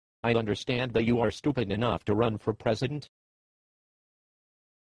I understand that you are stupid enough to run for president.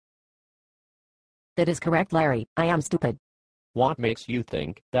 That is correct, Larry. I am stupid. What makes you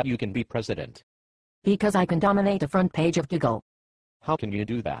think that you can be president? Because I can dominate the front page of Google. How can you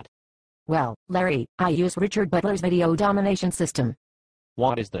do that? Well, Larry, I use Richard Butler's video domination system.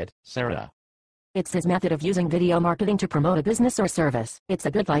 What is that, Sarah? It's his method of using video marketing to promote a business or service. It's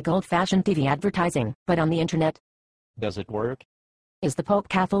a bit like old-fashioned TV advertising, but on the internet. Does it work? Is the Pope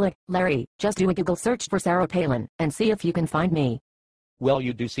Catholic? Larry, just do a Google search for Sarah Palin, and see if you can find me. Well,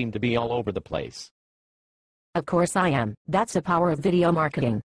 you do seem to be all over the place. Of course I am. That's the power of video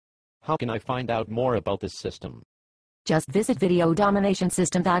marketing. How can I find out more about this system? Just visit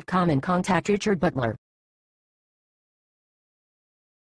videodominationsystem.com and contact Richard Butler.